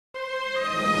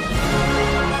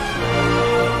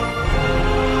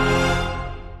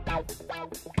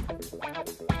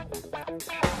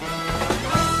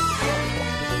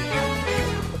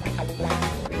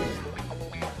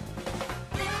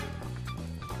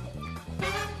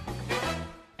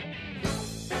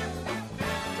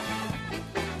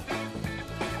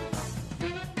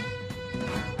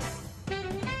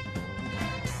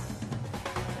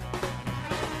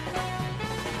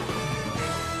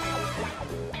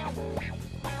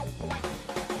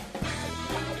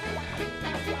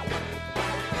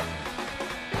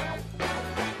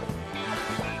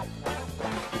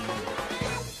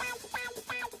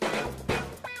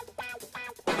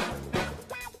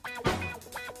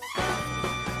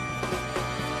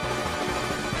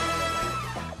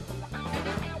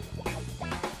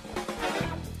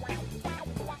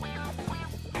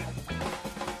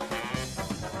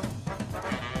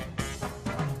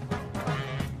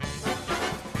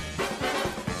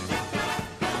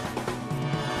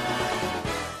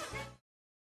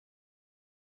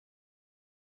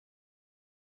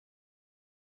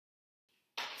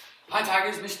Hi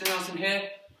Tigers, Mr. Nelson here.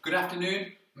 Good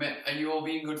afternoon. Are you all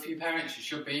being good for your parents? You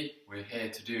should be. We're here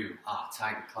to do our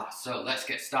Tiger class. So let's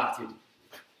get started.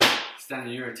 Stand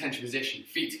in your attention position.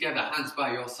 Feet together, hands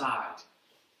by your side.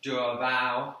 Do a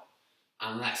bow.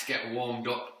 And let's get warmed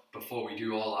up before we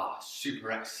do all our super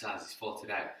exercises for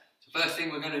today. So first thing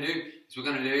we're going to do is we're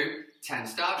going to do 10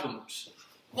 star jumps.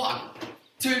 1,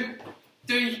 2,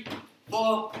 3,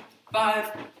 4,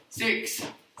 5, 6,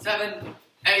 7,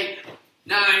 8,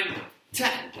 9,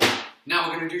 10. Now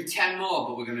we're going to do 10 more,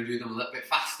 but we're going to do them a little bit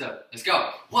faster. Let's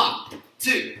go. 1,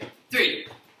 2, 3,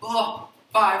 4,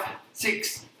 5,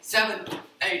 6, 7,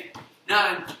 8,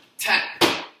 9, 10.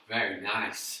 Very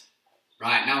nice.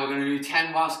 Right, now we're going to do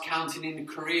 10 whilst counting in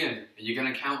Korean. Are you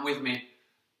going to count with me?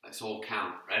 Let's all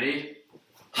count. Ready?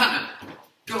 하나,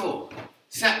 둘,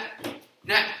 셋,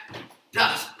 넷,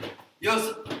 다섯,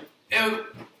 여섯, 일곱,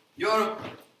 여덟,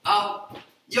 아홉,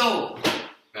 열.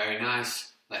 Very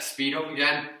nice. Let's speed up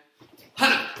again.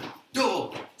 하나,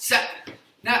 둘, 셋,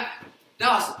 넷,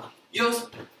 다섯, 여섯,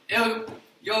 일곱,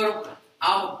 여덟,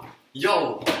 아홉,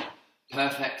 열.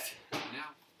 Perfect.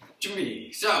 Now,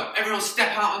 준비. So, everyone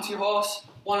step out onto your horse.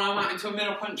 One arm out into a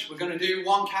middle punch. We're going to do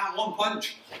one count, one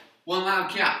punch, one loud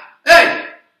clap. Hey!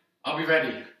 I'll be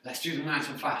ready. Let's do them nice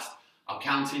and fast. I'll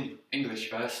count in English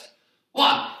first.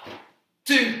 1,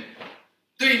 2,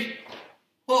 3,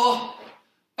 4,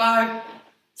 5,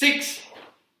 6,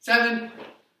 7,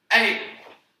 8,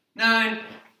 9,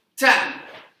 10.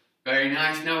 Very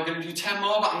nice. Now we're going to do 10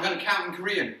 more, but I'm going to count in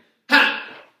Korean. 하나,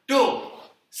 둘,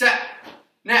 셋,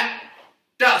 넷,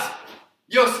 다섯,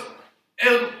 여섯,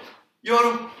 일곱,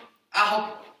 여덟,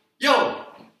 아홉, 열.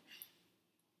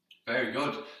 Very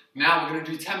good. Now we're going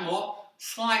to do 10 more,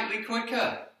 slightly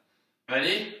quicker.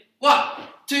 Ready? 1,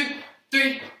 2,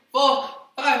 3, 4,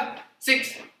 5,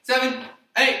 6, 7,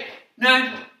 8,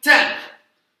 9, 10.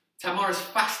 10 more as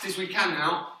fast as we can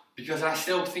now, because I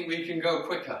still think we can go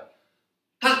quicker.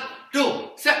 하나,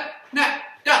 둘, 셋, 넷,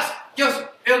 다섯, 여섯,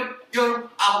 일곱, 여덟,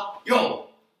 아홉, 열.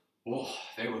 Oh,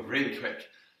 they were really quick.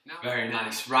 Now, very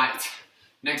nice. Right.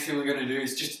 Next thing we're going to do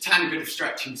is just a tiny bit of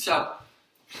stretching. So,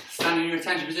 stand in your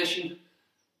attention position.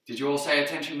 Did you all say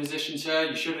attention position, sir?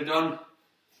 You should have done.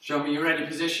 Show me your ready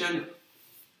position.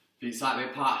 Feet slightly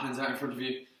apart, hands out in front of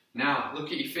you. Now,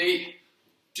 look at your feet.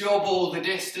 Double the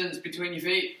distance between your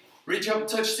feet. Reach up,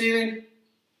 touch ceiling.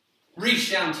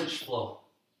 Reach down, touch floor.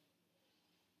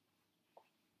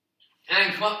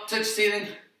 And come up, touch ceiling.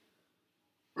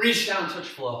 Reach down, touch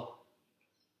floor.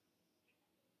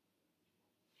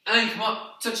 And come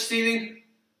up, touch ceiling.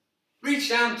 Reach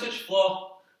down, touch floor.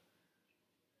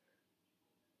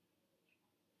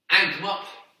 And come up,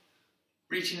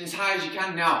 reaching as high as you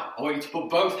can now. I want you to put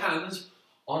both hands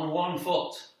on one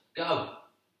foot. Go.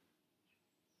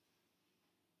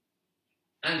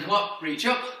 And come up, reach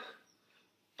up.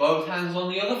 Both hands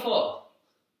on the other foot.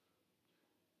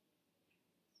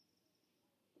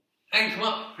 And come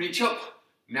up, reach up.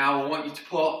 Now I want you to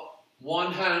put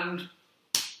one hand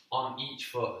on each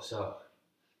foot. So,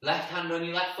 left hand on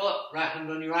your left foot, right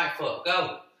hand on your right foot.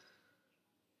 Go.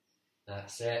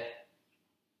 That's it.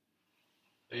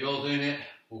 Are you all doing it?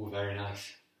 Oh, very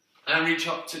nice. And reach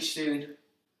up, touch ceiling.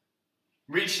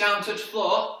 Reach down, touch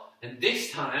floor. And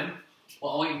this time,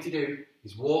 what I want you to do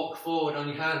is walk forward on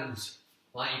your hands,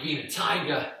 like you're being a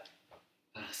tiger.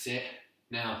 That's it.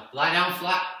 Now, lie down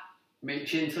flat, make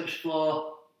chin touch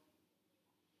floor.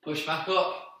 Push back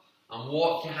up, and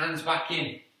walk your hands back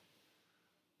in.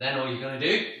 Then all you're going to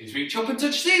do is reach up and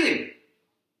touch ceiling.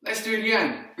 Let's do it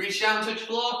again. Reach down, touch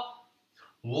floor.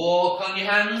 Walk on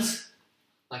your hands.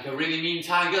 Like a really mean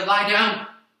tiger, lie down.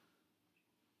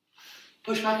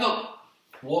 Push back up,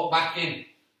 walk back in.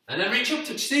 And then reach up,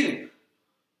 touch ceiling.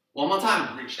 One more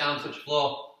time, reach down, touch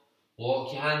floor.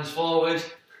 Walk your hands forward,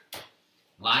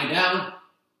 lie down,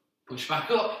 push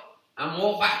back up, and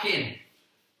walk back in.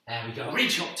 There we go,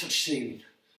 reach up, touch ceiling.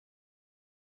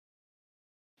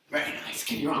 Very nice,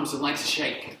 give your arms and legs a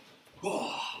shake.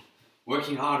 Oh,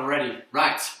 working hard already.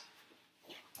 Right,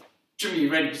 show me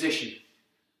your ready position.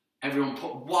 Everyone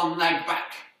put one leg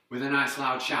back with a nice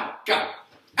loud shout. Go.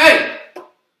 Hey!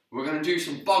 We're going to do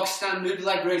some bog standard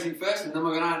leg raising first, and then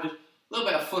we're going to add a little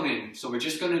bit of fun in. So we're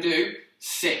just going to do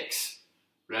 6.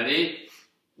 Ready?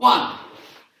 1,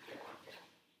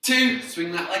 2,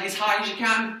 swing that leg as high as you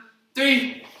can.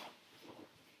 3,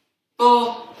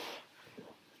 4,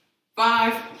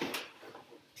 5,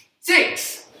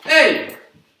 6. Hey!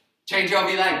 Change over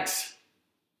your legs.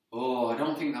 Oh, I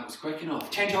don't think that was quick enough.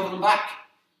 Change over them back.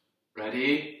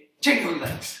 Ready? Change over your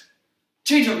legs.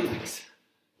 Change over your legs.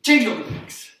 Change over your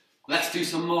legs. Let's do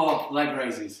some more leg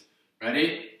raises.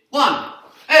 Ready? 1,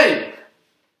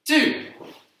 2,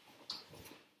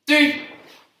 3,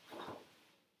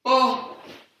 4,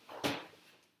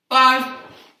 5,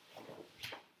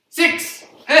 6.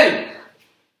 Hey!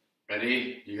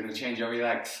 Ready? You're going to change over your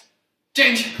legs.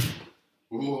 Change!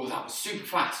 Ooh, that was super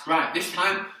fast. Right, this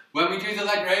time, when we do the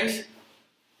leg raise,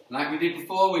 like we did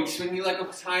before, where you swing your leg up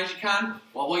as high as you can,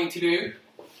 what I want you to do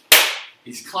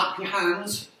is clap your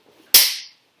hands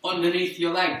underneath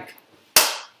your leg.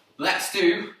 Let's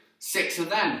do 6 of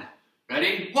them.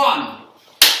 Ready? 1,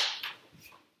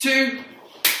 2,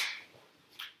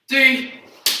 3,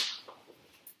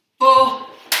 4,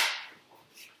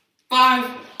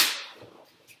 5,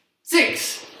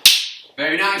 6.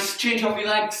 Very nice. Change over your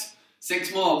legs.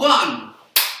 6 more. 1,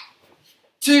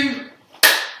 2,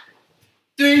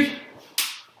 3,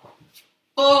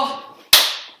 4,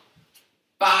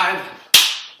 5,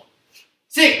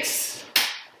 6.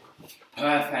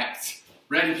 Perfect.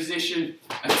 Ready position.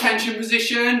 Attention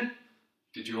position.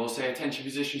 Did you all say attention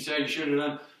position, sir? You should have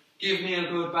done. Give me a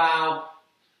good bow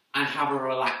and have a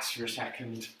relax for a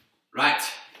second. Right.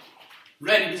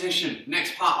 Ready position.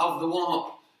 Next part of the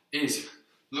warm-up is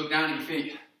look down at your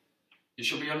feet. You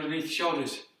should be underneath your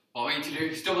shoulders. What I want you to do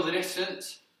is double the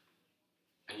distance,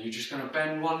 and you're just going to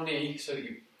bend one knee so that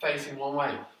you're facing one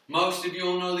way. Most of you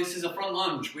all know this is a front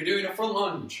lunge. We're doing a front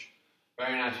lunge.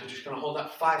 Very nice. We're just going to hold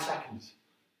that for 5 seconds.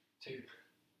 2,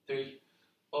 3,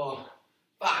 4,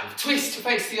 5. Twist to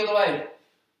face the other way.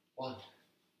 1,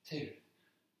 2,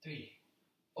 3,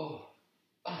 4,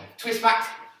 5. Twist back.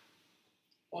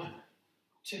 1,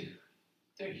 2,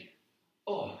 3,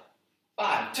 4,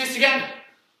 5. Twist again.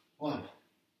 1,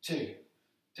 2,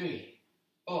 3,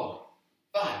 4,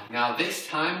 5. Now this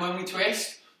time when we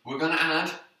twist, we're going to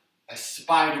add a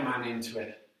Spider-Man into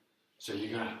it. So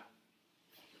you're going to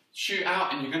shoot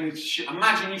out and you're going to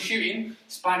imagine you're shooting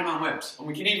Spider-Man webs. And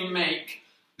we can even make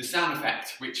the sound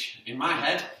effect, which in my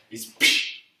head is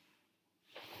psh,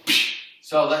 psh.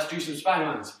 So let's do some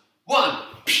Spider-Mans. 1,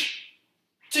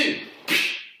 2,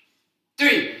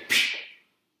 3,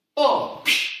 4,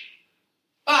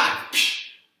 5,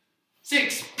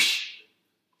 6,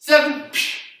 7,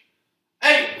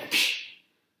 8,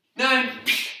 9,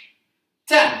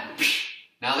 10.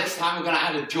 Now this time we're going to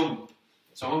add a jump.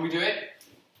 So when we do it,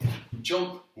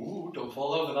 jump. Ooh, don't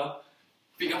fall over though.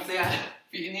 Feet off the air,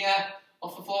 feet in the air,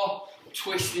 off the floor,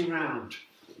 twisting round.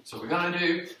 So we're going to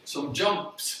do some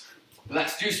jumps.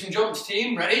 Let's do some jumps,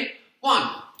 team. Ready? 1,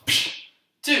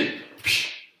 2,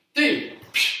 3,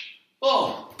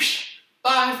 4,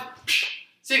 5,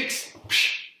 6,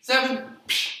 7,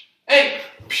 8,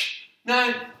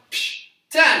 9,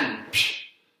 10.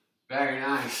 Very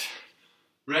nice.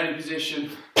 Ready position.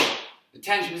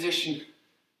 Attention position.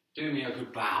 Do me a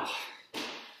good bow.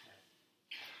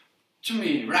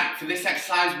 Tummy. Right, for this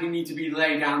exercise we need to be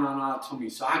laid down on our tummy.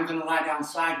 So I'm going to lie down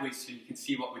sideways so you can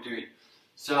see what we're doing.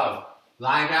 So,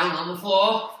 lie down on the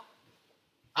floor.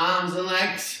 Arms and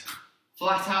legs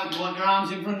flat out. You want your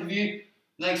arms in front of you.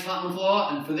 Legs flat on the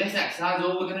floor. And for this exercise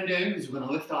all we're going to do is we're going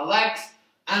to lift our legs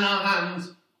and our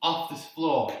hands off the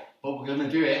floor. But we're going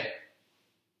to do it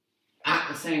at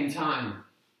the same time.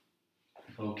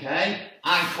 Okay?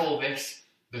 I call this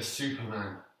the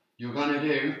Superman. You're going to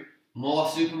do more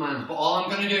Supermans, but all I'm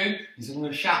going to do is I'm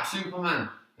going to shout Superman,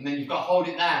 and then you've got to hold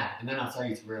it there, and then I'll tell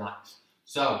you to relax.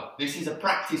 So, this is a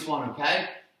practice one, okay?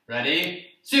 Ready?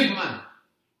 Superman.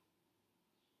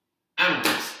 And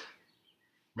relax.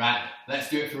 Right, let's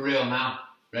do it for real now.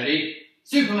 Ready?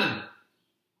 Superman.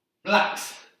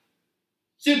 Relax.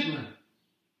 Superman.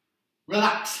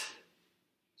 Relax.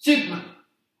 Superman.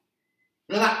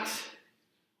 Relax.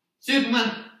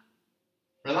 Superman.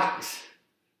 Relax.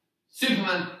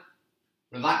 Superman.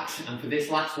 Relax. And for this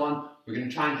last one, we're going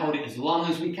to try and hold it as long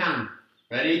as we can.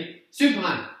 Ready?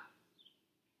 Superman.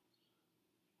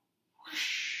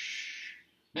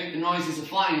 Make the noises of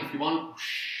flying if you want.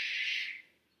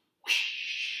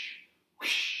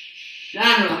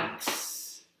 And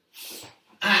relax.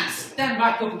 And stand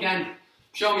back up again.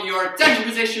 Show me your attention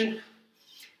position.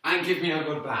 And give me a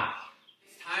good bow.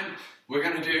 This time, we're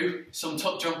going to do some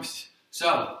tuck jumps.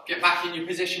 So, get back in your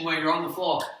position where you're on the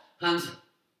floor. Hands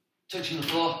touching the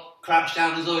floor. Crouch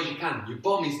down as low as you can. Your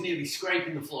bum is nearly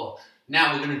scraping the floor.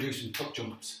 Now we're going to do some tuck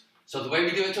jumps. So the way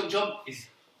we do a tuck jump is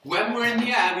when we're in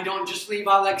the air, we don't just leave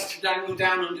our legs to dangle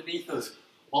down underneath us.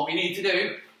 What we need to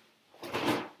do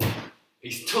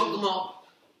is tuck them up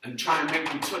and try and make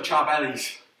them touch our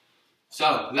bellies.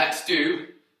 So, let's do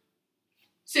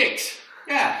 6.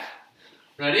 Yeah.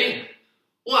 Ready?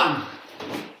 1.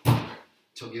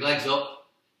 Tuck your legs up.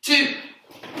 2.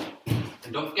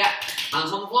 And don't forget,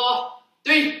 hands on the floor.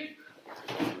 3.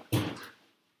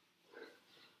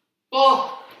 4.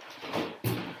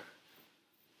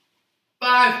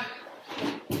 5. 5,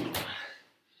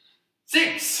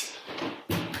 6.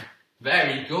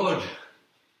 Very good.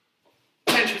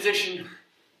 Tension position,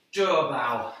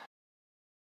 doorbell.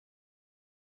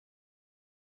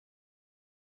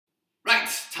 Right,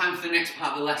 time for the next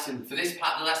part of the lesson. For this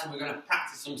part of the lesson, we're going to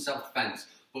practice some self-defense,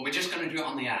 but we're just going to do it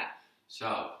on the air.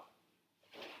 So,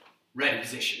 ready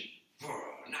position,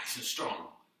 nice and strong.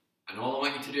 And all I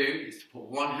want you to do is to put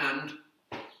one hand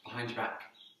behind your back.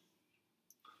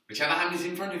 Whichever hand is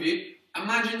in front of you,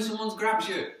 imagine someone's grabbed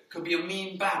you. Could be a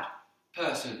mean, bad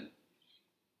person.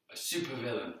 A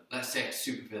supervillain. Let's say a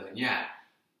supervillain, yeah.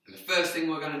 And the first thing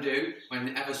we're going to do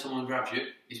whenever someone grabs you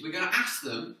is we're going to ask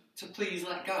them to please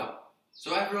let go.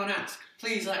 So everyone ask,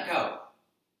 please let go.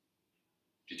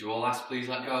 Did you all ask please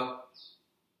let go?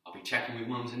 I'll be checking with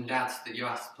mums and dads that you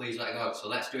asked please let go. So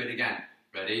let's do it again.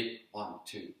 Ready? 1,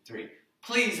 2, 3.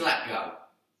 Please let go.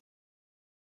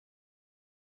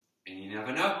 And you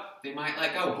never know, they might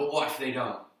let go, but what if they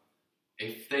don't?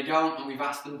 If they don't and we've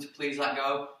asked them to please let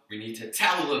go, we need to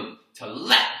tell them to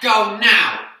let go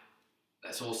now.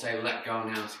 Let's all say let go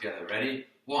now together. Ready?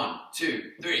 1,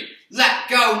 2, 3. Let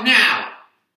go now.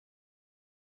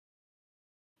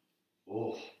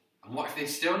 Oh, and what if they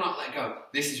still not let go?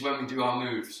 This is when we do our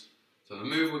moves. So the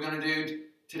move we're going to do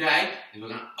today is we're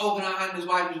going to open our hand as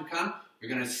wide as we can. We're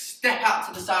going to step out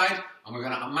to the side and we're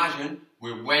going to imagine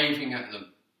we're waving at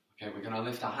them. Okay, we're going to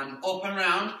lift our hand up and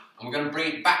round and we're going to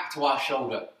bring it back to our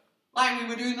shoulder. Like we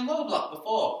were doing the low block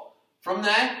before. From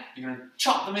there, you're going to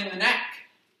chop them in the neck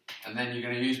and then you're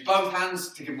going to use both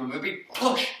hands to give them a big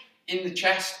push in the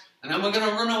chest and then we're going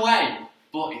to run away.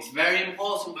 But it's very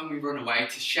important when we run away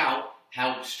to shout,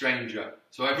 help stranger.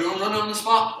 So everyone run on the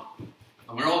spot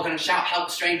and we're all going to shout,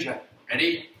 help stranger.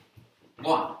 Ready?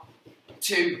 1,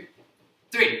 2,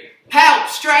 3. Help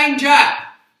stranger!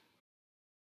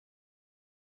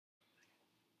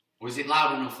 Was it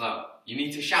loud enough though? You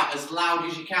need to shout as loud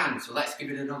as you can, so let's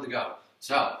give it another go.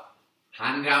 So,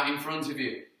 hand out in front of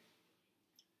you.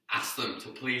 Ask them to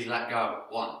please let go.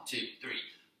 1, 2, 3.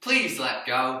 Please let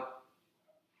go.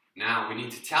 Now we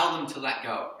need to tell them to let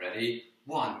go. Ready?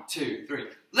 1, 2, 3.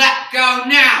 Let go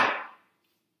now!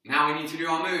 Now we need to do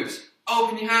our moves.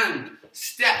 Open your hand,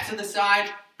 step to the side,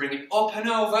 bring it up and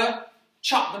over,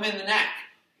 chop them in the neck,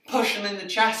 push them in the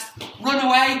chest, run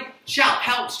away, shout,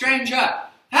 help stranger!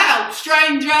 Help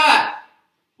stranger!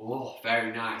 Oh,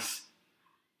 very nice.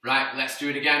 Right, let's do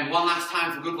it again. One last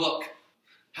time for good luck.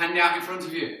 Hand out in front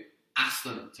of you. Ask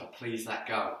them to please let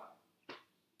go.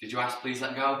 Did you ask please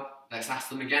let go? Let's ask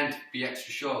them again to be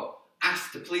extra sure.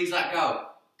 Ask to please let go.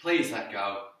 Please let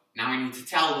go. Now we need to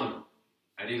tell them.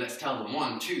 Ready? Let's tell them.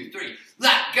 1, 2, 3.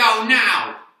 Let go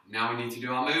now! Now we need to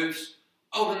do our moves.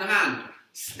 Open the hand.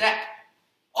 Step.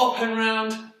 Up and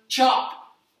round.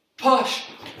 Chop. Push.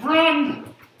 Run.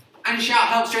 And shout,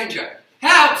 help stranger.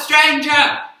 Help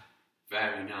stranger!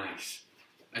 Very nice.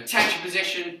 Attention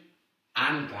position.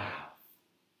 And bow.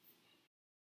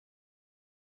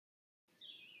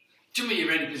 Jump at your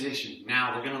ready position.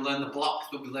 Now we're going to learn the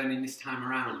block that we're learning this time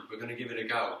around. We're going to give it a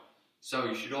go. So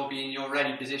you should all be in your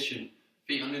ready position.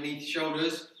 Feet underneath your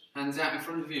shoulders, hands out in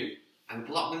front of you. And the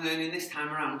block we're learning this time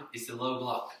around is the low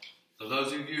block. So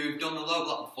those of you who've done the low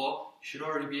block before should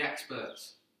already be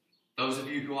experts. Those of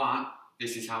you who aren't,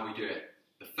 this is how we do it.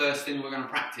 The first thing we're going to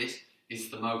practice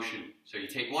is the motion. So you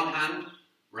take one hand,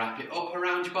 wrap it up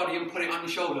around your body and put it on your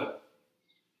shoulder.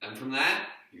 Then from there,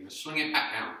 you're going to swing it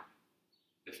back down.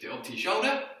 Lift it up to your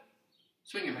shoulder,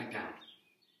 swing it back down.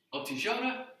 Up to your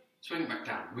shoulder, swing it back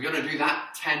down. We're going to do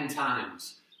that 10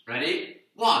 times. Ready?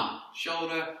 1,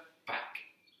 shoulder, back.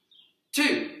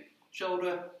 2,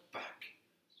 shoulder, back.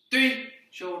 3,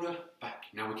 shoulder, back.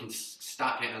 Now we can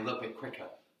start getting a little bit quicker.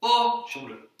 4,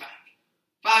 shoulder, back.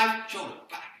 5, shoulder,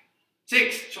 back.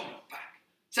 6, shoulder, back.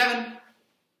 7,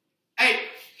 8,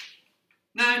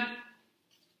 9,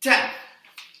 10.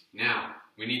 Now,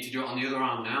 we need to do it on the other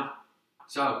arm now.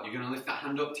 So, you're going to lift that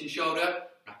hand up to your shoulder,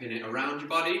 wrapping it around your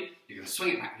body. You're going to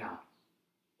swing it back down.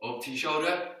 Up to your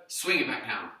shoulder, swing it back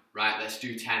down. Right, let's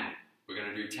do 10. We're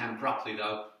going to do 10 properly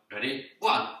though. Ready?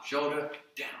 1, shoulder,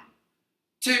 down.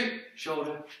 2,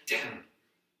 shoulder, down.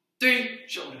 3,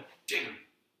 shoulder, down.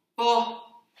 4,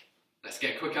 let's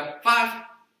get quicker. 5,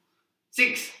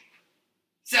 6,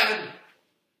 7,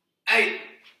 8,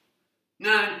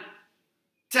 9,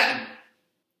 10.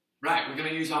 Right, we're going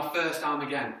to use our first arm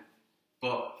again.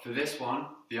 But for this one,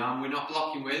 the arm we're not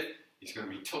blocking with is going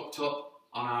to be tucked up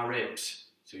on our ribs.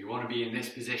 So you want to be in this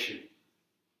position.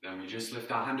 Then we just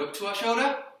lift our hand up to our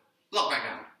shoulder, block back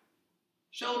down.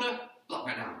 Shoulder, block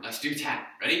back down. Let's do 10.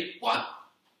 Ready? 1,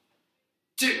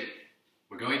 2.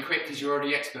 We're going quick because you're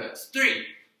already experts. 3,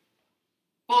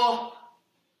 4,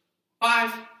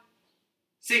 5,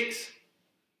 6,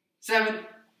 7,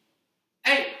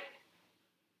 8,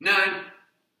 9,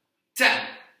 10.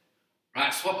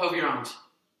 Right, swap over your arms.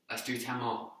 Let's do 10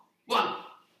 more. 1,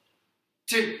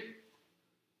 2,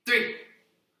 3,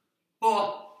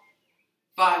 4,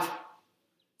 5,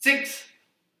 6,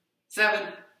 7,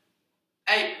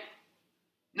 8,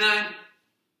 9,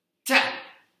 10.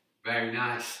 Very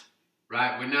nice.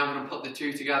 Right, we're now going to put the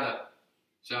two together.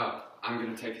 So, I'm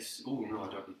going to take a... Oh, no, I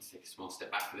don't need to take a small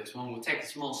step back for this one. We'll take a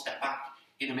small step back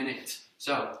in a minute.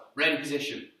 So, ready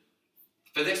position.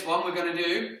 For this one, we're going to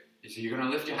do is you're going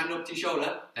to lift your hand up to your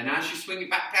shoulder, then as you swing it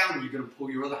back down, you're going to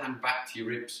pull your other hand back to your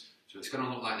ribs. So it's going to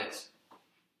look like this.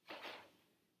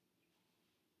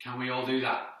 Can we all do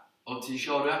that? Up to your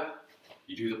shoulder,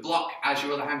 you do the block as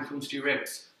your other hand comes to your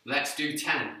ribs. Let's do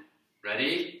 10.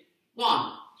 Ready?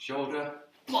 1, shoulder,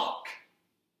 block.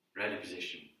 Ready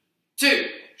position. 2,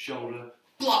 shoulder,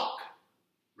 block.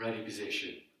 Ready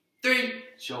position. 3,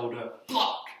 shoulder,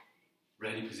 block.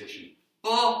 Ready position.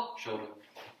 4, shoulder.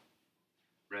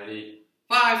 Ready.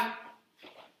 5,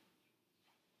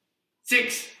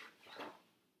 6,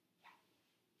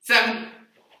 7,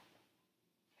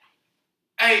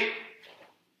 8,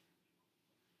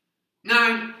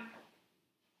 9.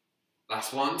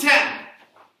 Last one, 10.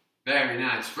 Very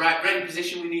nice. Right, ready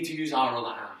position, we need to use our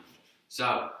other hand.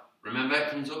 So, remember,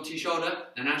 it comes up to your shoulder,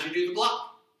 then as you do the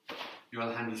block, your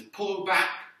other hand is pulled back,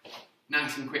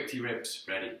 nice and quick to your ribs.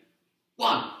 Ready?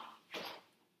 1.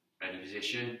 Ready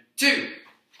position. 2.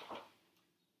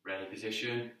 Ready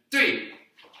position. 3.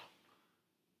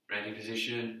 Ready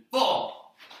position. 4.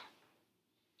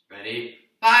 Ready.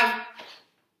 5.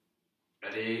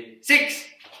 Ready. 6.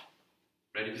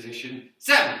 Ready position.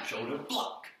 7. Shoulder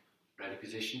block. Ready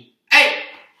position. 8.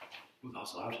 Ooh, that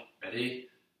was loud. Ready.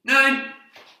 9.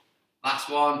 Last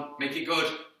one. Make it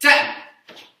good. 10.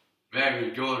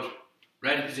 Very good.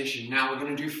 Ready position. Now we're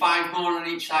going to do 5 more on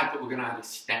each side, but we're going to add a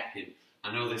step in.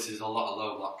 I know this is a lot of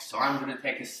low blocks, so I'm going to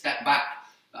take a step back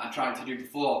that I tried to do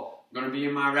before. I'm going to be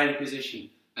in my ready position.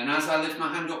 Then as I lift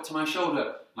my hand up to my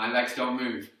shoulder, my legs don't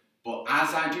move. But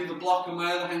as I do the block and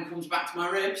my other hand comes back to my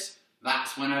ribs,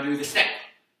 that's when I do the step.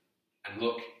 And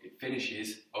look, it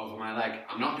finishes over my leg.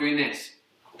 I'm not doing this.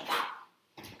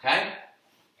 Okay?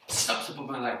 It stops above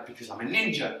my leg because I'm a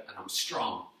ninja and I'm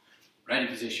strong. Ready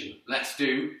position. Let's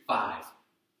do 5.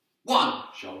 1,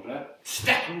 shoulder,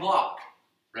 step and block.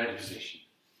 Ready position.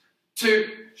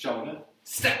 2, shoulder,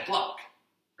 step, block.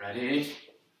 Ready.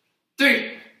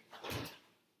 3.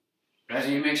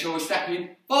 Ready, make sure we're stepping.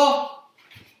 4.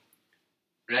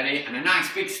 Ready, and a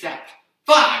nice big step.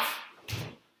 5.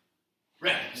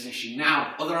 Ready position.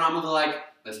 Now, other arm, other leg.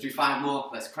 Let's do 5 more.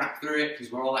 Let's crack through it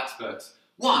because we're all experts.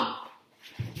 1.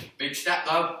 Big step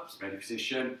though. Ready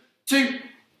position. 2.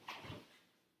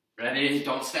 Ready,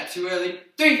 don't step too early.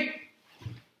 3.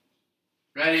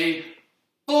 Ready.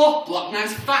 4. Block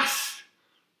nice and fast.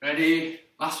 Ready.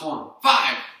 Last one.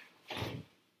 5.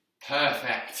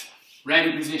 Perfect.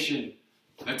 Ready position.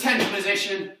 Attention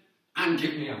position. And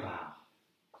give me a bow.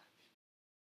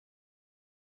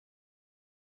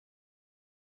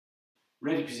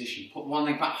 Ready position. Put one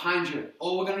leg back behind you.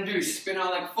 All we're going to do is spin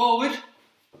our leg forward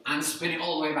and spin it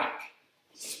all the way back.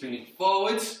 Spin it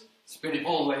forwards, spin it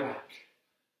all the way back.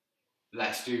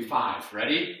 Let's do 5.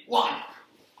 Ready? 1.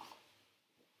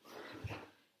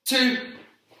 2.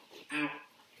 Out.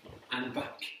 And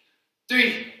back.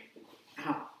 3.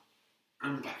 Out.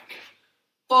 And back.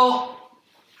 4. Out.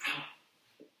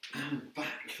 And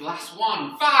back. Last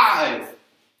one. 5.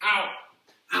 Out.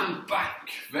 And back.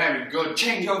 Very good.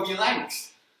 Change over your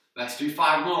legs. Let's do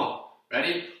 5 more.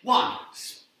 Ready? 1.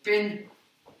 Spin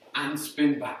and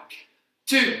spin back.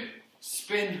 2.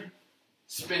 Spin,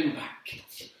 spin back.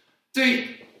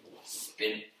 3.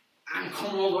 Spin and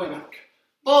come all the way back.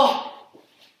 4.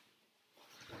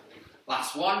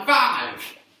 Last one.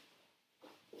 5.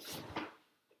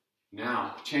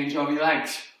 Now, change over your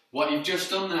legs. What you've just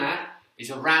done there is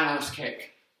a roundhouse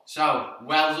kick. So,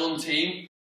 well done, team.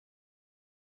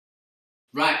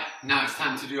 Right, now it's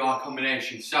time to do our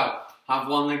combination. So, have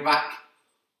one leg back.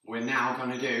 We're now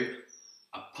going to do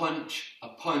a punch,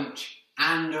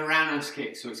 and a roundhouse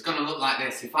kick. So it's going to look like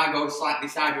this. If I go slightly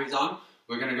sideways on,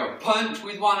 we're going to go punch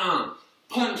with one arm,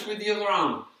 punch with the other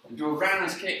arm, and do a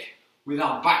roundhouse kick with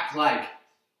our back leg.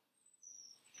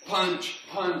 Punch,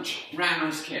 punch,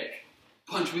 roundhouse kick.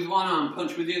 Punch with one arm,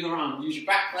 punch with the other arm. Use your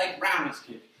back leg, roundhouse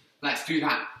kick. Let's do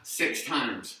that 6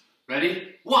 times.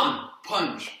 Ready? 1,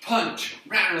 punch, punch,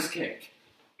 roundhouse kick.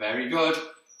 Very good.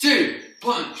 2,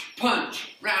 punch,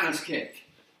 punch, roundhouse kick.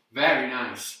 Very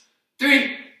nice.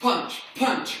 3, punch,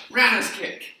 punch, roundhouse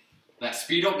kick. Let's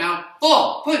speed up now.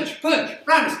 4, punch, punch,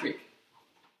 roundhouse kick.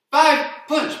 5,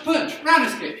 punch, punch,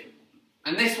 rounders kick.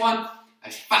 And this one,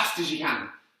 as fast as you can.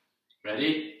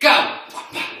 Ready, go!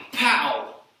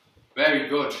 Pow! Very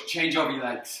good. Change over your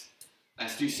legs.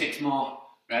 Let's do 6 more.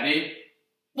 Ready?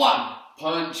 1,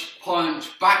 punch,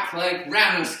 punch, back leg,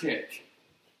 rounders kick.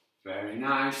 Very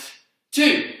nice.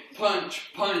 2,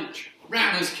 punch, punch,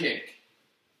 rounders kick.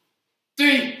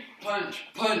 3, punch,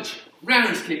 punch,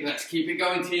 rounders kick. Let's keep it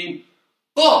going, team.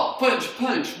 4, punch,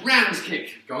 punch, rounders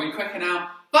kick. Going quicker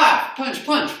now. 5, punch,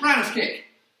 punch, rounders kick.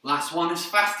 Last one as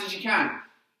fast as you can.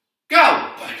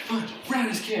 Go! Punch, punch,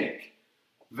 rounders kick.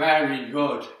 Very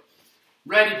good.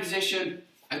 Ready position,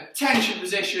 attention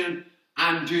position,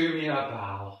 and do me a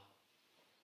bow.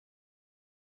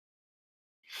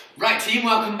 Right team,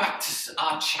 welcome back to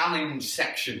our challenge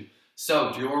section.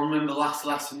 So, do you all remember the last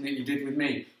lesson that you did with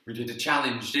me? We did a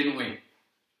challenge, didn't we?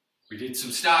 We did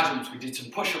some star jumps, we did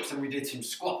some push-ups, and we did some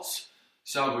squats.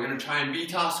 So we're going to try and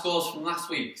beat our scores from last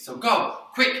week. So go,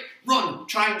 quick, run,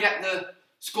 try and get the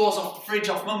scores off the fridge,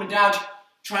 off mum and dad.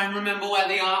 Try and remember where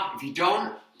they are. If you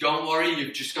don't worry,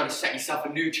 you've just got to set yourself a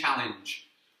new challenge.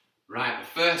 Right,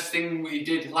 the first thing we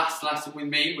did last lesson with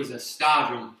me was a star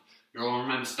jump. You all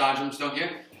remember star jumps, don't you?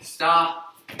 Star,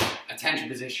 attention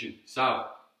position. So,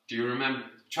 do you remember?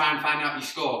 Try and find out your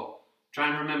score. Try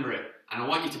and remember it. And I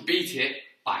want you to beat it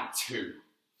by 2.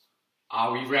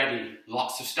 Are we ready?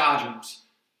 Lots of star jumps.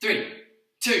 3,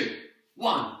 2,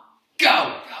 1,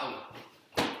 go!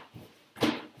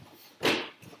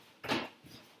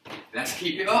 Let's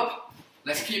keep it up.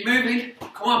 Let's keep moving.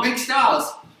 Come on, big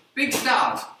stars. Big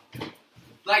stars.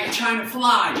 Like you're trying to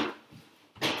fly.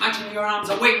 Imagine your arms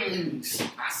are wings.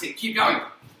 That's it. Keep going.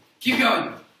 Keep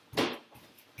going.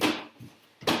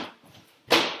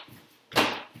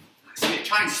 That's it.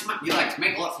 Try and smack your legs.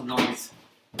 Make lots of noise.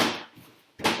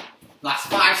 Last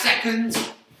 5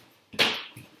 seconds.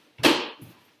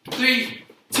 3,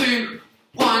 2,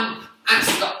 1, and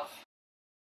stop.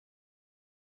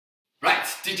 Right,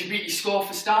 did you beat your score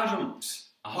for star jumps?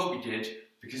 I hope you did,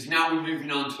 because now we're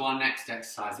moving on to our next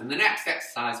exercise. And the next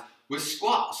exercise was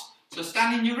squats. So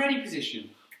stand in your ready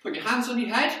position. Put your hands on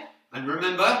your head, and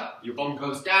remember, your bum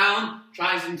goes down,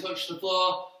 tries and touch the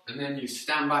floor, and then you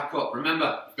stand back up.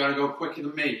 Remember, you've got to go quicker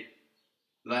than me.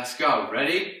 Let's go.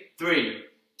 Ready? 3,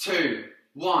 2,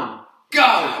 1,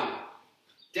 go!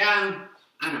 Down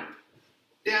and up,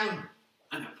 down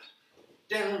and up,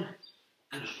 down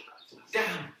and up,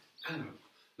 down and up.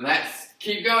 Let's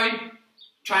keep going.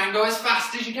 Try and go as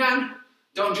fast as you can.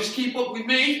 Don't just keep up with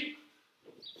me.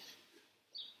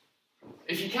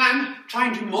 If you can, try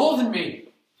and do more than me.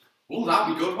 Oh,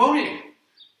 that'll be good, won't it?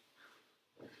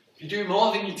 If you do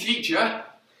more than your teacher.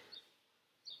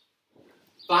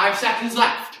 5 seconds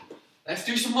left. Let's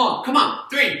do some more. Come on.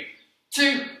 3,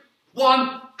 2,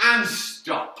 1, and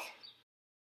stop.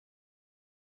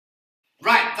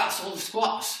 Right, that's all the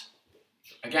squats.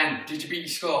 Again, did you beat your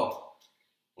score?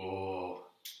 Oh.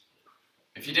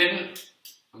 If you didn't,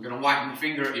 I'm going to wag my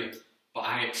finger at you. But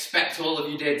I expect all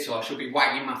of you did, so I should be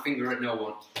wagging my finger at no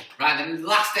one. Right, then the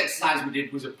last exercise we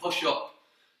did was a push-up.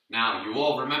 Now, you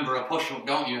all remember a push-up,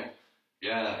 don't you?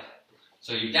 Yeah.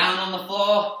 So you're down on the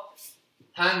floor,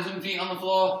 hands and feet on the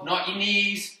floor, not your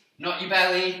knees, not your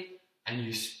belly, and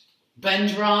you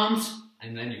bend your arms,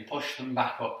 and then you push them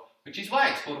back up. Which is why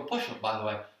it's called a push-up, by the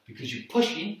way, because you're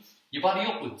pushing your body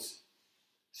upwards.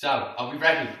 So, are we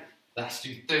ready? Let's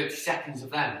do 30 seconds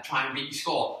of them. Try and beat your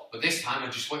score. But this time, I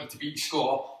just want you to beat your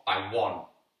score by 1.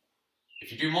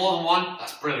 If you do more than 1,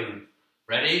 that's brilliant.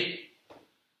 Ready?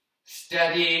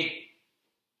 Steady.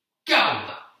 Go!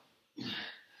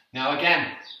 Now again,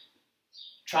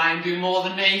 try and do more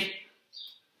than me.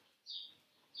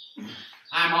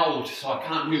 I'm old, so I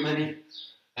can't do many,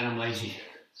 and I'm lazy.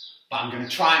 But I'm going to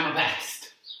try my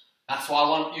best. That's what I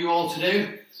want you all to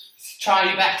do. Try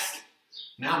your best.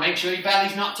 Now make sure your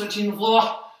belly's not touching the floor.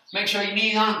 Make sure your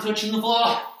knees aren't touching the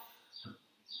floor.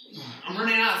 I'm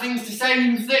running out of things to say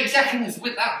in 30 seconds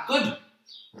with that. Good.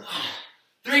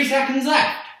 3 seconds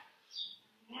left.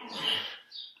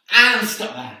 And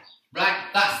stop there. Right,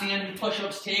 that's the end of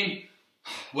push-ups, team.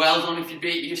 Well done if you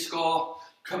beat your score.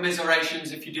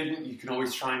 Commiserations if you didn't. You can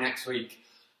always try next week.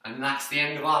 And that's the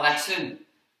end of our lesson.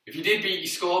 If you did beat your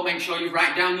score, make sure you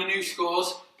write down your new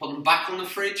scores, put them back on the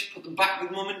fridge, put them back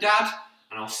with mum and dad,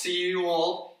 and I'll see you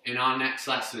all in our next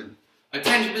lesson.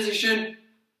 Attention position,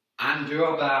 and do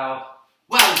a bow.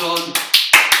 Well done.